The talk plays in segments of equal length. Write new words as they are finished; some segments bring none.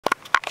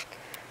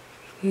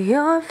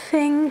Your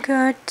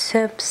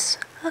fingertips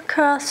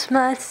across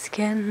my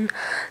skin,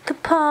 the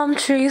palm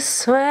trees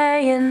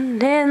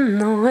swaying in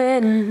the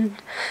wind,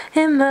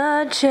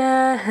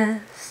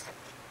 images.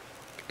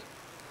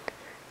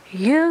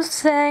 You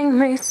sang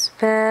me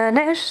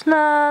Spanish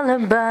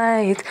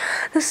lullabies,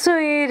 the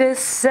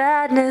sweetest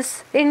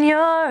sadness in your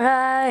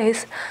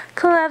eyes,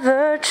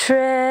 clever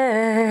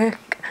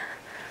trick.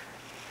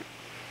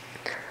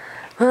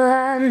 Well,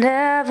 I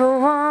never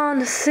want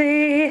to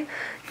see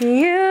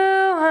you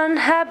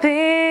unhappy.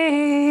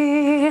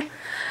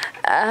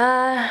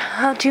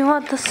 How do you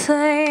want the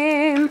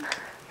same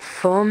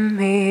for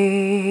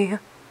me?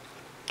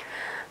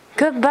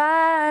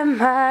 Goodbye,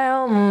 my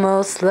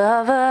almost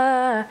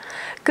lover.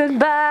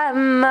 Goodbye,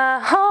 my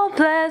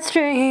hopeless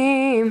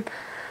dream.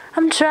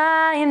 I'm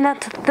trying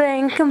not to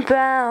think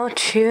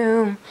about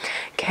you.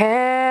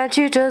 Can't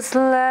you just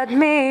let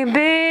me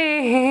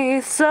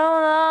be? So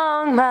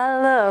long, my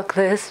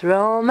luckless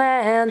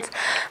romance.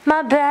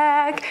 My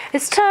back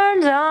is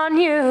turned on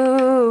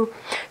you.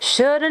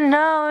 Should've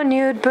known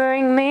you'd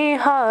bring me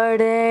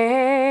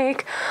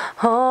heartache.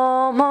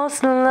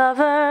 Almost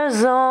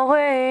lovers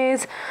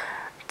always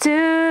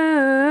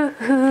do.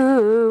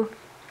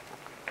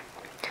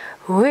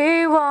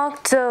 We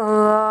walked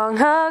along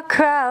a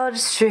crowded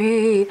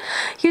street.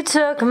 You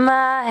took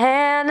my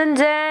hand and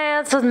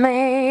danced with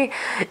me.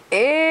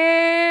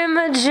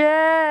 Images.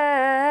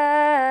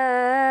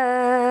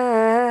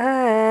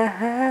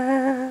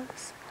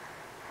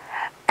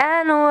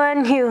 And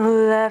when you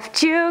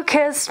left, you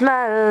kissed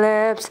my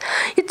lips.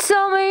 You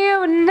told me you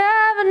would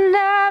never,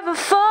 never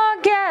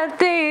forget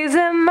these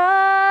images.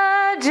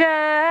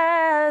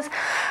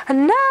 I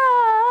know.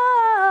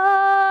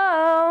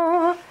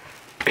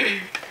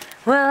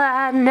 Well,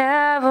 I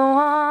never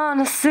want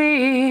to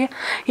see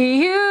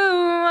you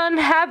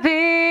unhappy.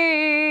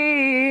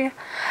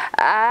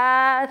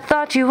 I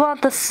thought you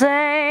want the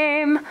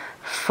same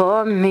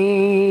for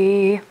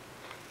me.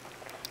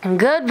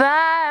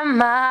 Goodbye,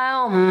 my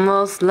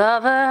almost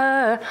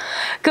lover.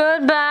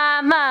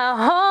 Goodbye, my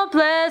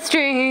hopeless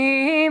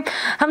dream.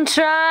 I'm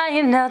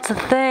trying not to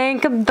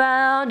think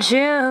about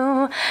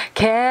you.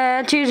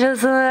 Can't you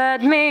just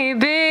let me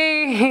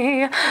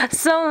be?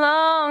 So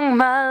long,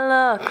 my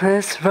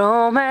luckless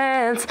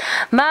romance.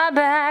 My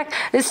back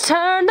is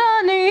turned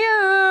on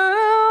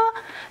you.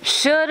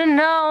 Should've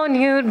known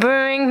you'd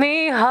bring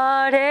me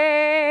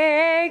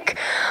heartache.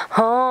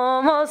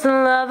 Almost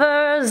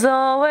lovers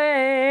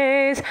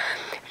always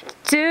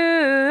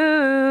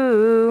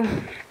do.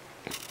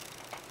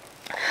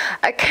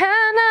 I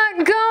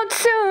cannot go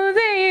to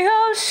the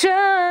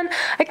ocean.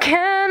 I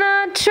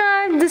cannot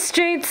drive the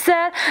streets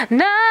at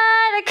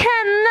night. I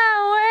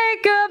cannot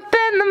wake up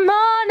in the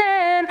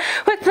morning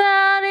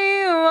without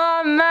you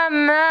on my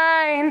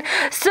mind.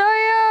 So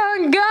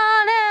you're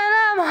gone and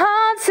I'm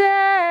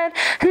haunted,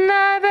 and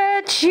I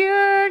bet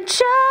you're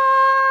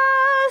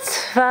just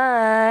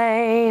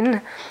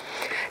fine.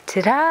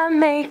 Did I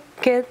make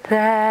it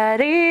that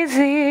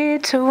easy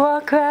to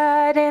walk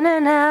right in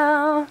and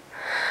out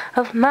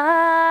of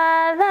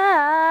my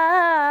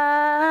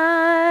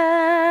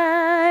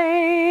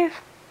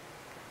life?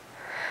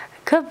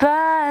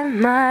 Goodbye,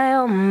 my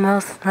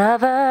almost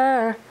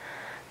lover.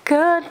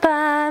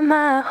 Goodbye,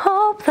 my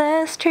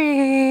hopeless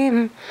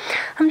dream.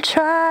 I'm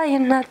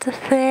trying not to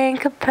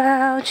think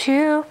about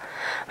you.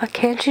 Why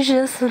can't you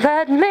just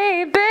let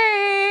me be?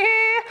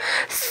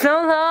 So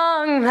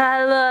long,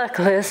 my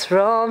luckless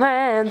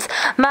romance.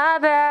 My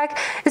back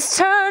is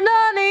turned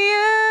on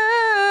you.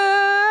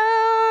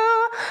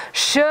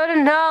 Should've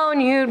known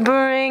you'd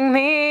bring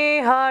me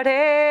heartache.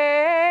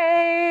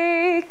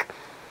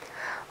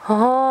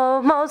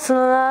 Almost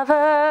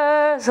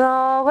lovers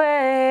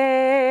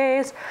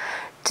always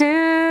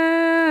do.